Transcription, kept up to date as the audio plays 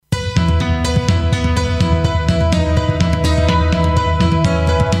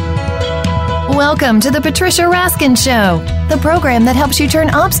Welcome to the Patricia Raskin Show, the program that helps you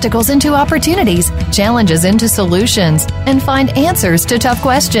turn obstacles into opportunities, challenges into solutions, and find answers to tough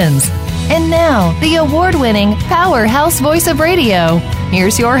questions. And now, the award-winning powerhouse voice of radio.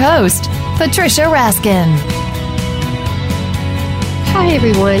 Here's your host, Patricia Raskin. Hi,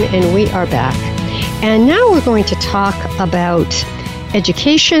 everyone, and we are back. And now we're going to talk about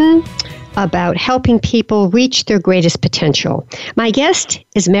education, about helping people reach their greatest potential. My guest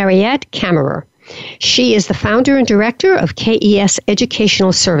is Mariette Kammerer. She is the founder and director of KES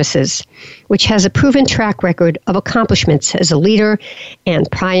Educational Services, which has a proven track record of accomplishments as a leader and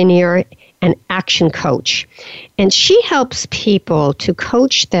pioneer and action coach. And she helps people to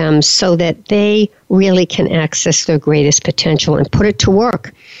coach them so that they really can access their greatest potential and put it to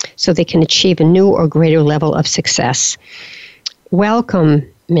work so they can achieve a new or greater level of success. Welcome,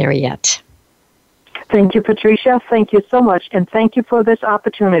 Mariette. Thank you, Patricia. Thank you so much, and thank you for this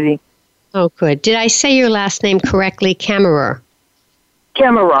opportunity. Oh, good. Did I say your last name correctly, Kammerer?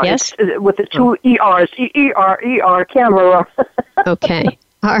 Kammerer. Yes? With the two ERs, E-R-E-R, Kammerer. Okay.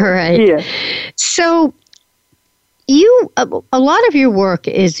 All right. Yeah. So a lot of your work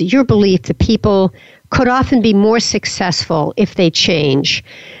is your belief that people could often be more successful if they change.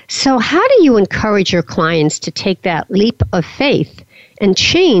 So how do you encourage your clients to take that leap of faith and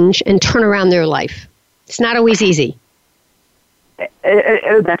change and turn around their life? It's not always easy.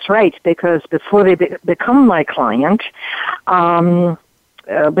 That's right, because before they become my client, because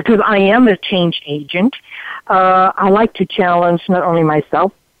I am a change agent, I like to challenge not only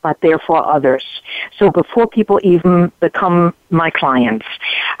myself, but therefore others. So before people even become my clients,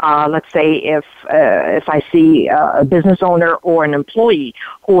 let's say if I see a business owner or an employee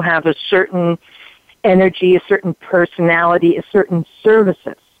who have a certain energy, a certain personality, a certain service,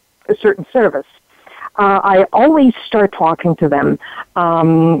 I always start talking to them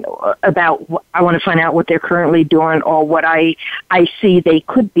about I want to find out what they're currently doing or what I see they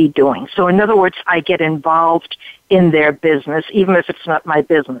could be doing. So in other words, I get involved in their business, even if it's not my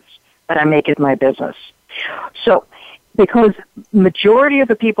business, but I make it my business. So because majority of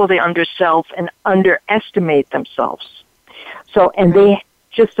the people, they undersell and underestimate themselves. So, and they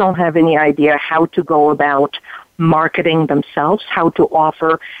just don't have any idea how to go about marketing themselves, how to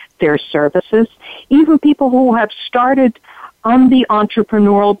offer their services. Even people who have started on the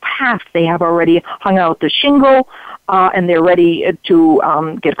entrepreneurial path, they have already hung out the shingle, and they're ready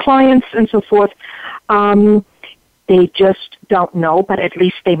to get clients and so forth. They just don't know, but at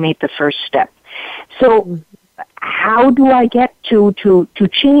least they made the first step. So how do I get to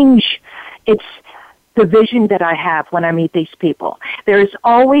change? It's the vision that I have when I meet these people. There is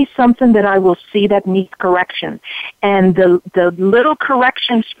always something that I will see that needs correction. And the little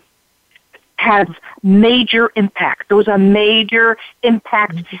corrections have major impact. Those are major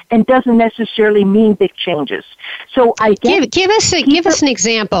impact and doesn't necessarily mean big changes. So I give us an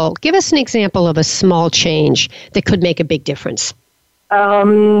example. Give us an example of a small change that could make a big difference.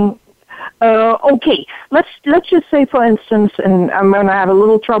 Okay, let's just say, for instance, and I'm going to have a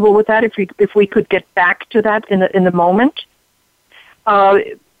little trouble with that if we could get back to that in a moment.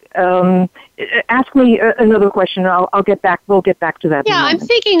 Ask me another question. I'll get back. We'll get back to that. Yeah, I'm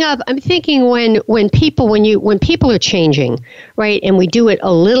thinking when people are changing, right? And we do it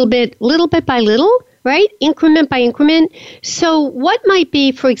a little bit by little, right? Increment by increment. So what might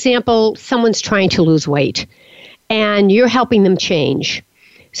be, for example, someone's trying to lose weight and you're helping them change.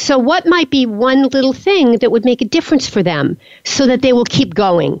 So what might be one little thing that would make a difference for them so that they will keep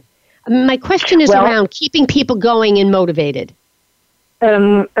going? My question is around keeping people going and motivated.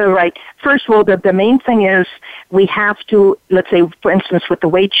 Right. First of all, the main thing is we have to, let's say, for instance, with the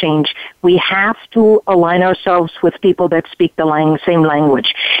weight change, we have to align ourselves with people that speak the same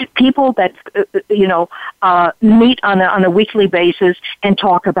language. People that, meet on a weekly basis and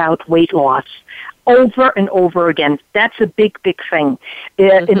talk about weight loss over and over again. That's a big, big thing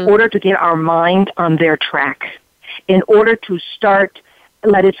in order to get our mind on their track, in order to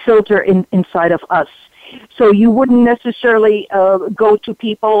let it filter inside of us. So you wouldn't necessarily go to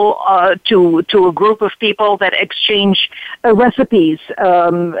people, to a group of people that exchange recipes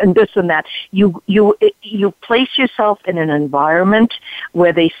and this and that. You place yourself in an environment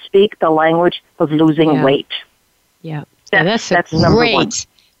where they speak the language of losing weight. Yeah, that's great. Number one.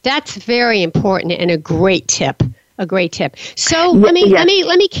 That's very important and a great tip. A great tip. So let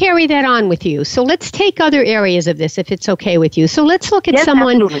me carry that on with you. So let's take other areas of this, if it's okay with you. So let's look at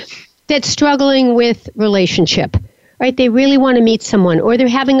someone that's struggling with relationship, right? They really want to meet someone, or they're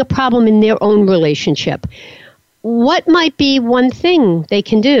having a problem in their own relationship. What might be one thing they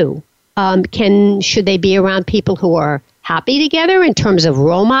can do? Should they be around people who are happy together in terms of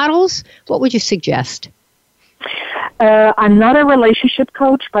role models? What would you suggest? I'm not a relationship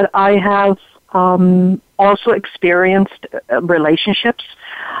coach, but I have also experienced relationships.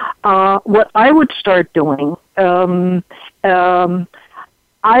 What I would start doing, I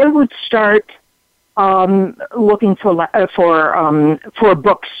would start looking for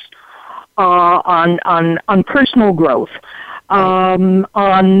books on personal growth, on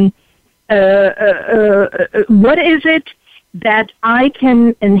what is it that I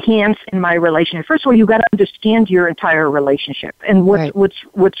can enhance in my relationship. First of all, you got to understand your entire relationship and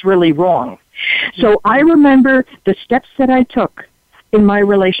what's really wrong. So I remember the steps that I took in my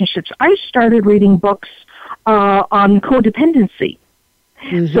relationships. I started reading books on codependency.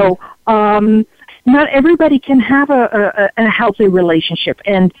 Mm-hmm. So not everybody can have a healthy relationship.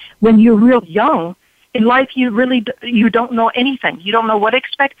 And when you're real young in life, you don't know anything. You don't know what to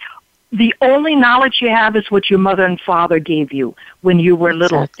expect. The only knowledge you have is what your mother and father gave you when you were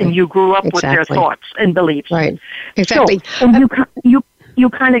little, and you grew up with their thoughts and beliefs. Right. Exactly. So, and you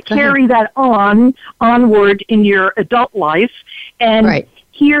kind of carry that onward in your adult life, and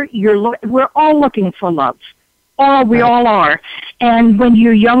here we're all looking for love. We all are. And when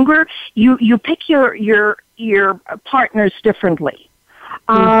you're younger, you pick your partners differently.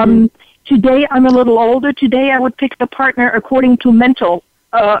 Today, I'm a little older. Today, I would pick the partner according to mental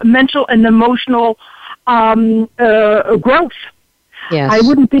and emotional growth. Yes. I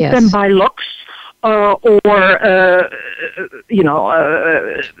wouldn't pick them by looks it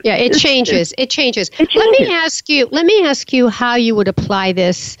changes. It changes. Let me ask you how you would apply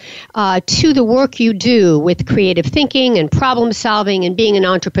this to the work you do with creative thinking and problem solving and being an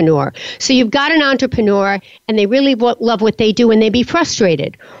entrepreneur. So you've got an entrepreneur and they really love what they do and they be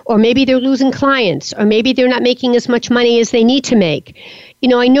frustrated, or maybe they're losing clients, or maybe they're not making as much money as they need to make.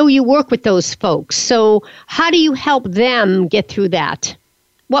 I know you work with those folks. So how do you help them get through that?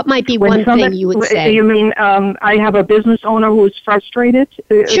 What might be one thing you would say? You mean I have a business owner who is frustrated?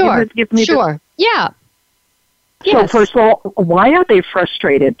 Sure. Yeah. So first of all, why are they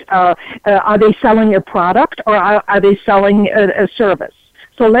frustrated? Are they selling a product, or are they selling a service?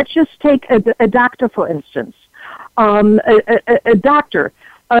 So let's just take a doctor, for instance. A doctor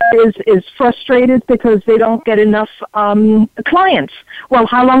is frustrated because they don't get enough clients. Well,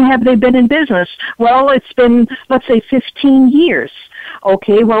 how long have they been in business? Well, it's been, let's say, 15 years.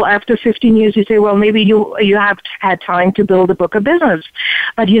 Okay, well, after 15 years, you say, well, maybe you have had time to build a book of business.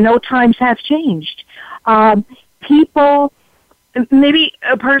 But, times have changed. People, maybe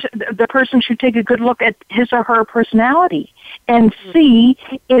the person should take a good look at his or her personality and see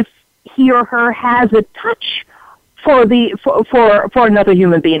if he or her has a touch for another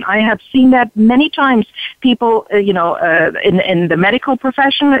human being. I have seen that many times. People, in the medical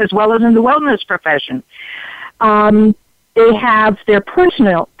profession as well as in the wellness profession, they have their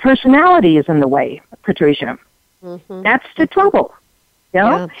personality is in the way, Patricia. Mm-hmm. That's the trouble. They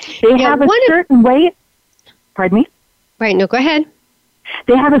have a certain way. Pardon me? Right. No, go ahead.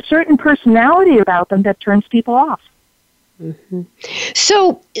 They have a certain personality about them that turns people off. Mm-hmm.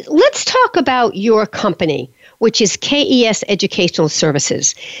 So let's talk about your company, which is KES Educational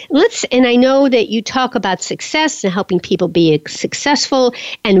Services. And I know that you talk about success and helping people be successful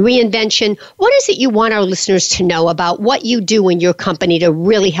and reinvention. What is it you want our listeners to know about what you do in your company to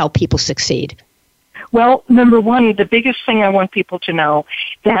really help people succeed? Well, number one, the biggest thing I want people to know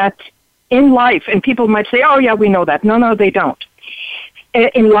that in life, and people might say, oh yeah, we know that. No, they don't.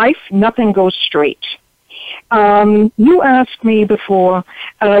 In life, nothing goes straight. You asked me before,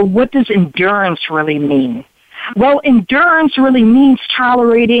 what does endurance really mean? Well, endurance really means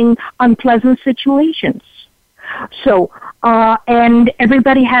tolerating unpleasant situations. So, and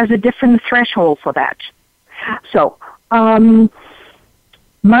everybody has a different threshold for that. So,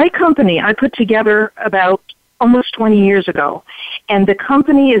 my company I put together about almost 20 years ago, and the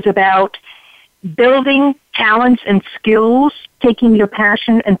company is about building talents and skills, taking your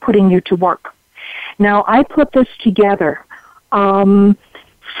passion and putting you to work. Now, I put this together for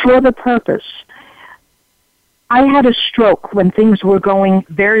the purpose. I had a stroke when things were going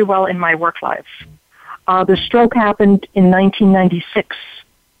very well in my work life. The stroke happened in 1996.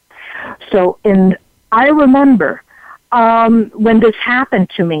 So, I remember when this happened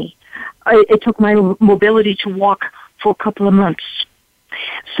to me, it took my mobility to walk for a couple of months.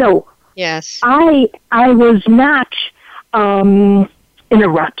 So, yes, I was not in a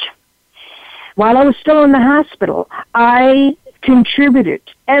rut. While I was still in the hospital, I contributed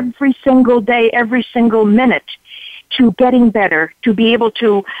every single day, every single minute to getting better, to be able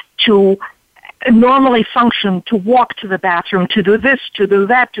to normally function to walk to the bathroom, to do this, to do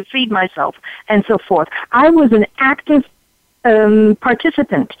that, to feed myself, and so forth. I was an active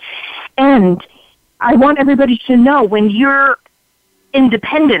participant. And I want everybody to know when your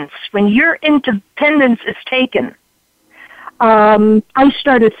independence is taken, I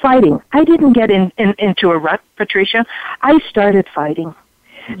started fighting. I didn't get into a rut, Patricia. I started fighting.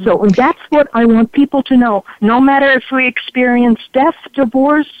 Mm-hmm. So that's what I want people to know. No matter if we experience death,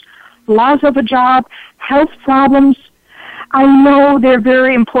 divorce, loss of a job, health problems, I know there are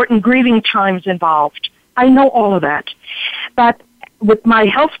very important grieving times involved. I know all of that. But with my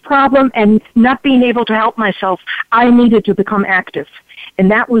health problem and not being able to help myself, I needed to become active.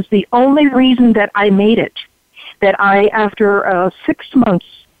 And that was the only reason that I made it. That after 6 months,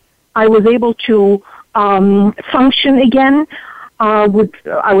 I was able to function again. I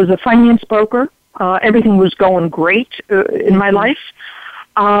was a finance broker. Everything was going great in my life.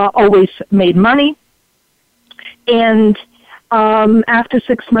 Always made money. And after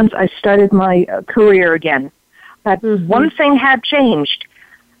 6 months, I started my career again. But one thing had changed.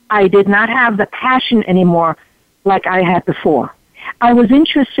 I did not have the passion anymore like I had before. I was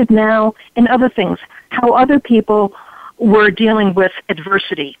interested now in other things, how other people were dealing with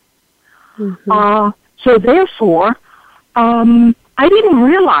adversity. So therefore, I didn't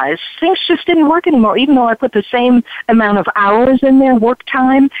realize things just didn't work anymore. Even though I put the same amount of hours in there, work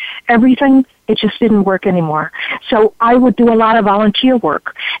time, everything, it just didn't work anymore. So I would do a lot of volunteer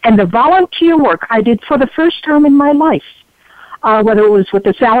work. And the volunteer work I did for the first time in my life, whether it was with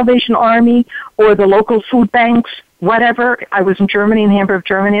the Salvation Army or the local food banks, whatever. I was in Germany, in Hamburg,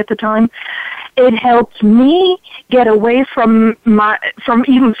 Germany at the time. It helped me get away from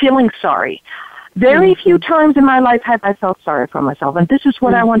even feeling sorry. Very few times in my life have I felt sorry for myself, and this is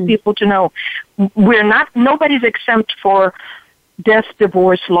what I want people to know. Nobody's exempt for death,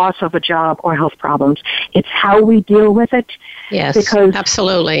 divorce, loss of a job, or health problems. It's how we deal with it. Yes, because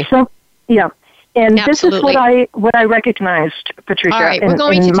absolutely. And absolutely. This is what I recognized, Patricia. All right, we're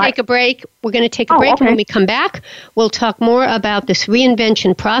going to take a break. We're going to take a break. Okay. When we come back, we'll talk more about this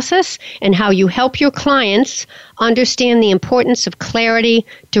reinvention process and how you help your clients understand the importance of clarity,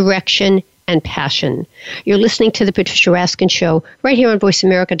 direction, and passion. You're listening to The Patricia Raskin Show right here on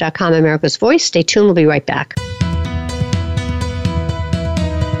VoiceAmerica.com, America's Voice. Stay tuned. We'll be right back.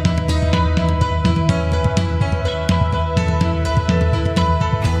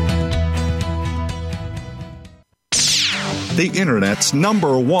 The Internet's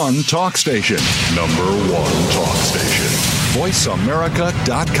 #1 talk station. #1 talk station.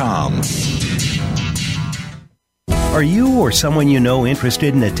 VoiceAmerica.com. Are you or someone you know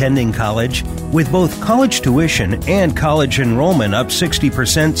interested in attending college? With both college tuition and college enrollment up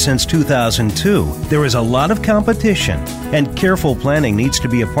 60% since 2002, there is a lot of competition, and careful planning needs to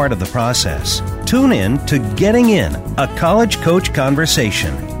be a part of the process. Tune in to Getting In, a college coach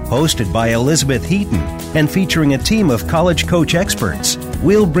conversation, hosted by Elizabeth Heaton and featuring a team of college coach experts.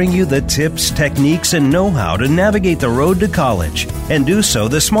 We'll bring you the tips, techniques, and know-how to navigate the road to college and do so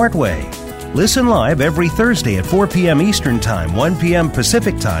the smart way. Listen live every Thursday at 4 p.m. Eastern Time, 1 p.m.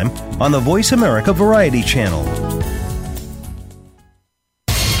 Pacific Time on the Voice America Variety Channel.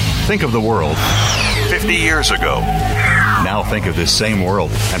 Think of the world 50 years ago. Now think of this same world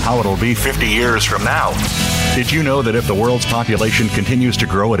and how it'll be 50 years from now. Did you know that if the world's population continues to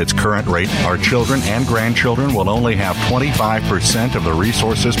grow at its current rate, our children and grandchildren will only have 25% of the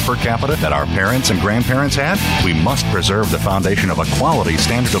resources per capita that our parents and grandparents had? We must preserve the foundation of a quality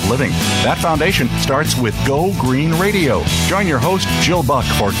standard of living. That foundation starts with Go Green Radio. Join your host, Jill Buck,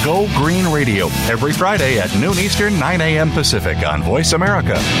 for Go Green Radio every Friday at noon Eastern, 9 a.m. Pacific on Voice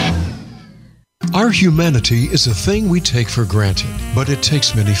America. Our humanity is a thing we take for granted, but it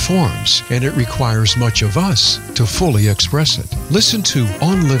takes many forms, and it requires much of us to fully express it. Listen to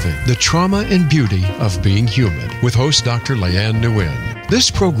On Living, the Trauma and Beauty of Being Human, with host Dr. Leanne Nguyen.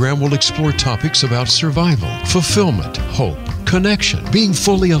 This program will explore topics about survival, fulfillment, hope, connection, being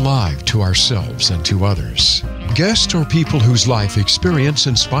fully alive to ourselves and to others. Guests are people whose life experience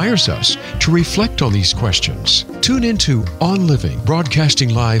inspires us to reflect on these questions. Tune into On Living,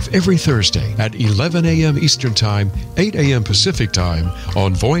 broadcasting live every Thursday at 11 a.m. Eastern Time, 8 a.m. Pacific Time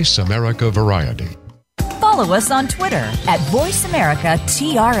on Voice America Variety. Follow us on Twitter at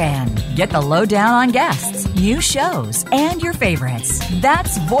VoiceAmericaTRN. Get the lowdown on guests, new shows, and your favorites.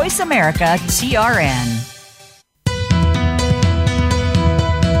 That's VoiceAmericaTRN.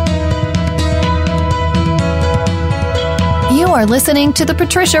 You are listening to The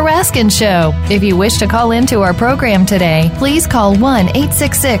Patricia Raskin Show. If you wish to call into our program today, please call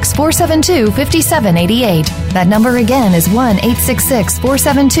 1-866-472-5788. That number again is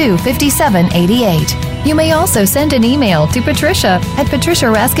 1-866-472-5788. You may also send an email to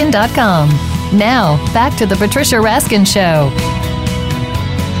patricia@patriciaraskin.com. Now, back to The Patricia Raskin Show.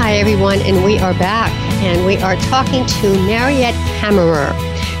 Hi, everyone, and we are back, and we are talking to Mariette Kammerer.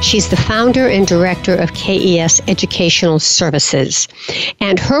 She's the founder and director of KES Educational Services,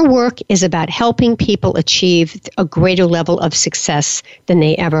 and her work is about helping people achieve a greater level of success than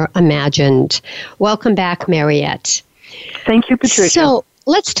they ever imagined. Welcome back, Mariette. Thank you, Patricia. So,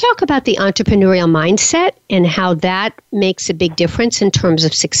 let's talk about the entrepreneurial mindset and how that makes a big difference in terms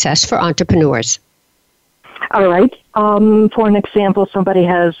of success for entrepreneurs. All right. For an example, somebody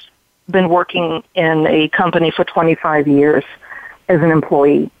has been working in a company for 25 years as an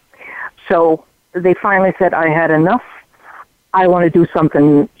employee. So they finally said, I had enough. I want to do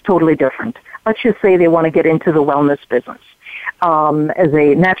something totally different. Let's just say they want to get into the wellness business as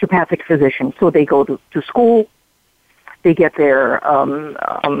a naturopathic physician. So they go to school, they get their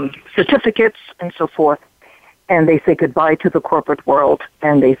certificates and so forth, and they say goodbye to the corporate world.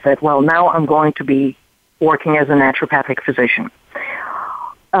 And they said, well, now I'm going to be working as a naturopathic physician.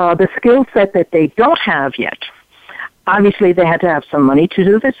 The skill set that they don't have yet, obviously they had to have some money to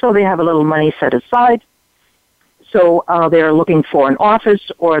do this, so they have a little money set aside. So they're looking for an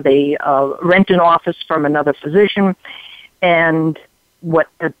office, or they rent an office from another physician. And what's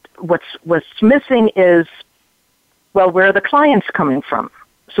missing is, well, where are the clients coming from?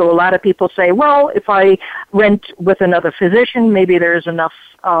 So a lot of people say, well, if I rent with another physician, maybe there's enough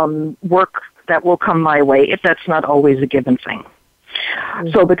work that will come my way. If that's not always a given thing.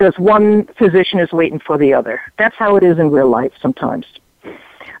 Mm-hmm. So because one physician is waiting for the other. That's how it is in real life sometimes.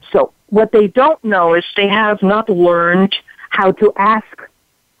 So what they don't know is they have not learned how to ask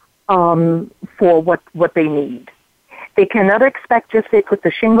for what they need. They cannot expect if they put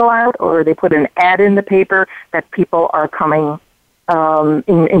the shingle out or they put an ad in the paper that people are coming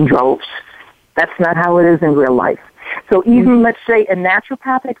in droves. That's not how it is in real life. So even, let's say, a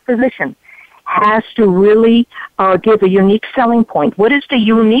naturopathic physician has to really give a unique selling point. What is the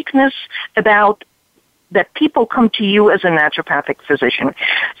uniqueness about that people come to you as a naturopathic physician?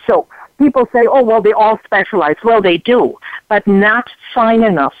 So people say, oh, well, they all specialize. Well, they do, but not fine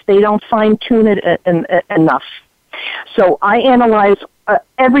enough. They don't fine-tune it enough. So I analyze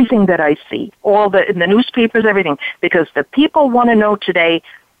everything that I see, in the newspapers, everything, because the people want to know today,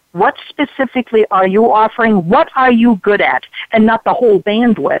 what specifically are you offering? What are you good at? And not the whole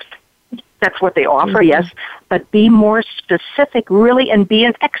bandwidth. That's what they offer, yes, but be more specific, really, and be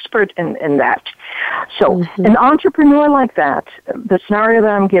an expert in that. So an entrepreneur like that, the scenario that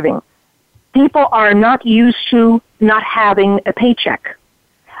I'm giving, people are not used to not having a paycheck.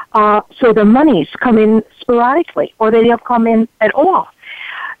 So the monies come in sporadically, or they don't come in at all.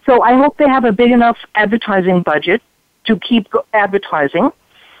 So I hope they have a big enough advertising budget to keep advertising.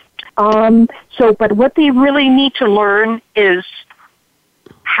 But what they really need to learn is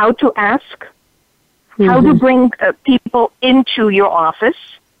how to ask, how to bring people into your office.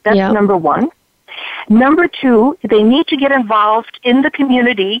 That's number one. Number two, they need to get involved in the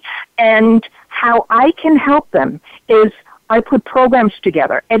community, and how I can help them is I put programs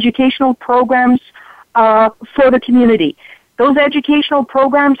together, educational programs for the community. Those educational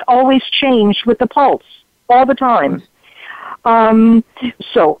programs always change with the pulse all the time. But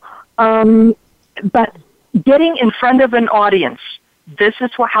getting in front of an audience, this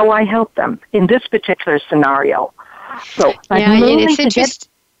is how I help them in this particular scenario. So, it's interesting.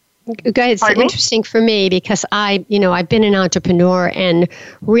 It's interesting for me because I've been an entrepreneur, and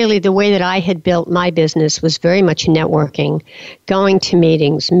really the way that I had built my business was very much networking, going to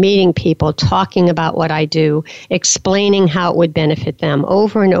meetings, meeting people, talking about what I do, explaining how it would benefit them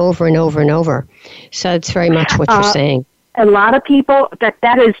over and over and over and over. So it's very much what you're saying. A lot of people,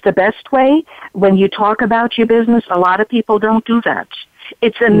 that is the best way. When you talk about your business, a lot of people don't do that.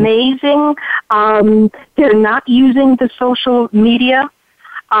 It's amazing. They're not using the social media,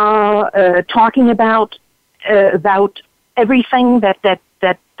 talking about everything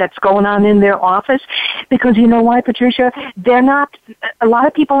that's going on in their office. Because you know why, Patricia? A lot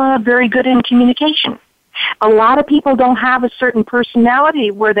of people are not very good in communication. A lot of people don't have a certain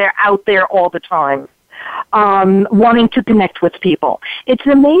personality where they're out there all the time. Wanting to connect with people. It's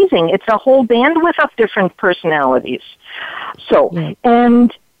amazing. It's a whole bandwidth of different personalities. So,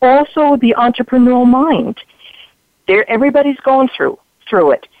 and also the entrepreneurial mind. Everybody's going through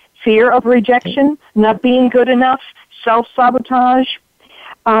it. Fear of rejection, not being good enough, self-sabotage,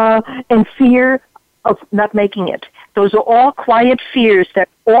 and fear of not making it. Those are all quiet fears that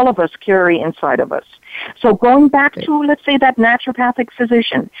all of us carry inside of us. So going back to, let's say, that naturopathic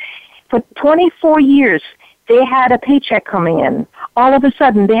physician, for 24 years, they had a paycheck coming in. All of a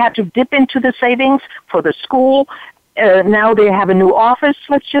sudden, they had to dip into the savings for the school. Now they have a new office,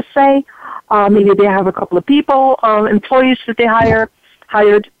 let's just say. Maybe they have a couple of people, employees that they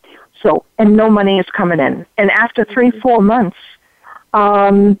hired. So, and no money is coming in. And after 3-4 months,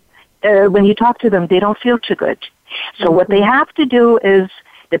 when you talk to them, they don't feel too good. So what they have to do is,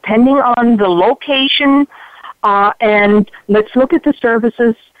 depending on the location, and let's look at the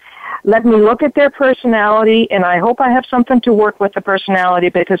services, let me look at their personality, and I hope I have something to work with the personality,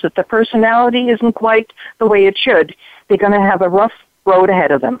 because if the personality isn't quite the way it should, they're going to have a rough road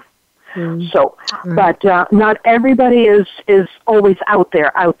ahead of them. So, but not everybody is always out there.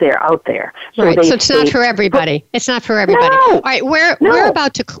 So right. So it's not for everybody. It's not for everybody. No, all right, we're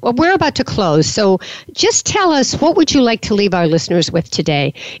about to close. So just tell us, what would you like to leave our listeners with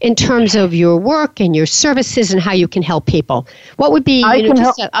today in terms of your work and your services and how you can help people? What would be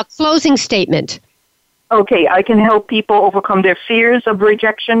a closing statement? Okay, I can help people overcome their fears of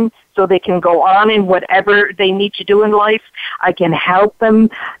rejection so they can go on in whatever they need to do in life. I can help them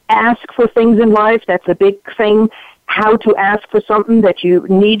ask for things in life. That's a big thing, how to ask for something that you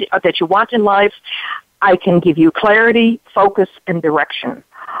need, that you want in life. I can give you clarity, focus, and direction.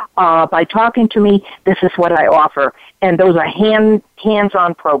 By talking to me, this is what I offer. And those are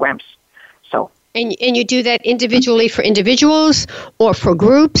hands-on programs. So. And you do that individually for individuals or for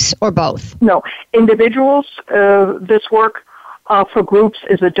groups or both? No, individuals, this work for groups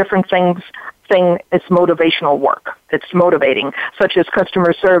is a different thing. It's motivational work. It's motivating, such as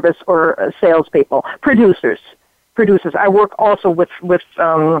customer service or salespeople. Producers. I work also with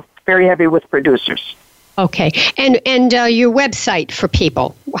very heavy with producers. Okay. And your website for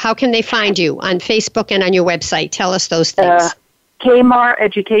people, how can they find you on Facebook and on your website? Tell us those things. Kammerer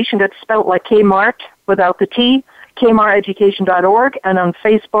Education, that's spelled like Kmart without the T, kammerereducation.org, and on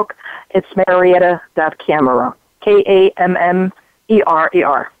Facebook, it's Mariette.Kammerer,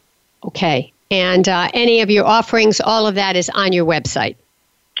 Kammerer. Okay. And any of your offerings, all of that is on your website?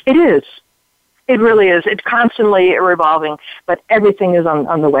 It is. It really is. It's constantly revolving, but everything is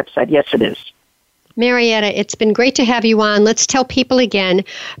on the website. Yes, it is. Mariette, it's been great to have you on. Let's tell people again,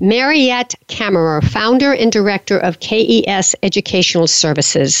 Mariette Kammerer, founder and director of KES Educational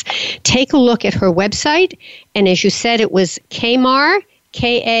Services. Take a look at her website, and as you said, it was Kammerer,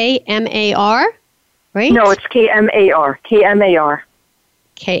 Kamar, right? No, it's Kamar. Kamar.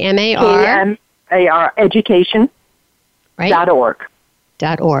 Kamar Education. Right. .org.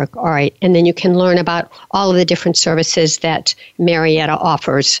 .org. All right. And then you can learn about all of the different services that Mariette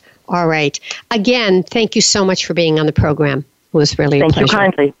offers. All right. Again, thank you so much for being on the program. It was really a pleasure. Thank you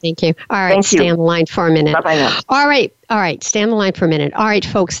kindly. Thank you. All right. Stay on the line for a minute. Bye-bye now. All right. Stay on the line for a minute. All right,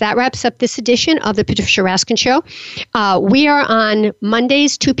 folks. That wraps up this edition of the Patricia Raskin Show. We are on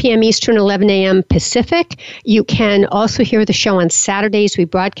Mondays, 2 p.m. Eastern, 11 a.m. Pacific. You can also hear the show on Saturdays. We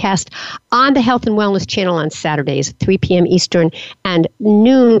broadcast on the Health and Wellness Channel on Saturdays, 3 p.m. Eastern and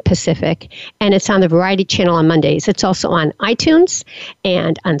noon Pacific. And it's on the Variety Channel on Mondays. It's also on iTunes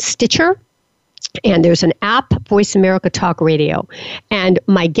and on Stitcher. And there's an app, Voice America Talk Radio. And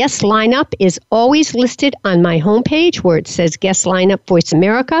my guest lineup is always listed on my homepage where it says Guest Lineup Voice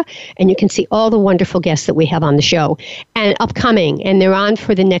America. And you can see all the wonderful guests that we have on the show and upcoming. And they're on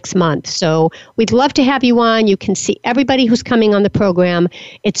for the next month. So we'd love to have you on. You can see everybody who's coming on the program.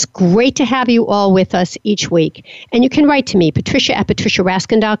 It's great to have you all with us each week. And you can write to me,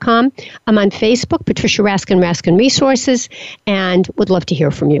 patricia@patriciaraskin.com. I'm on Facebook, Patricia Raskin, Raskin Resources, and would love to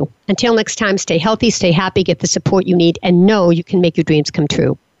hear from you. Until next time, stay healthy, stay happy, get the support you need, and know you can make your dreams come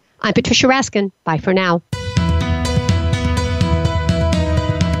true. I'm Patricia Raskin. Bye for now.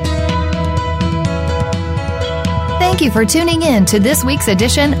 Thank you for tuning in to this week's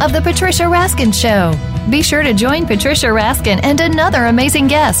edition of The Patricia Raskin Show. Be sure to join Patricia Raskin and another amazing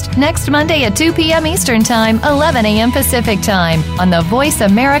guest next Monday at 2 p.m. Eastern Time, 11 a.m. Pacific Time on the Voice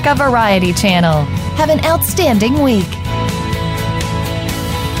America Variety Channel. Have an outstanding week.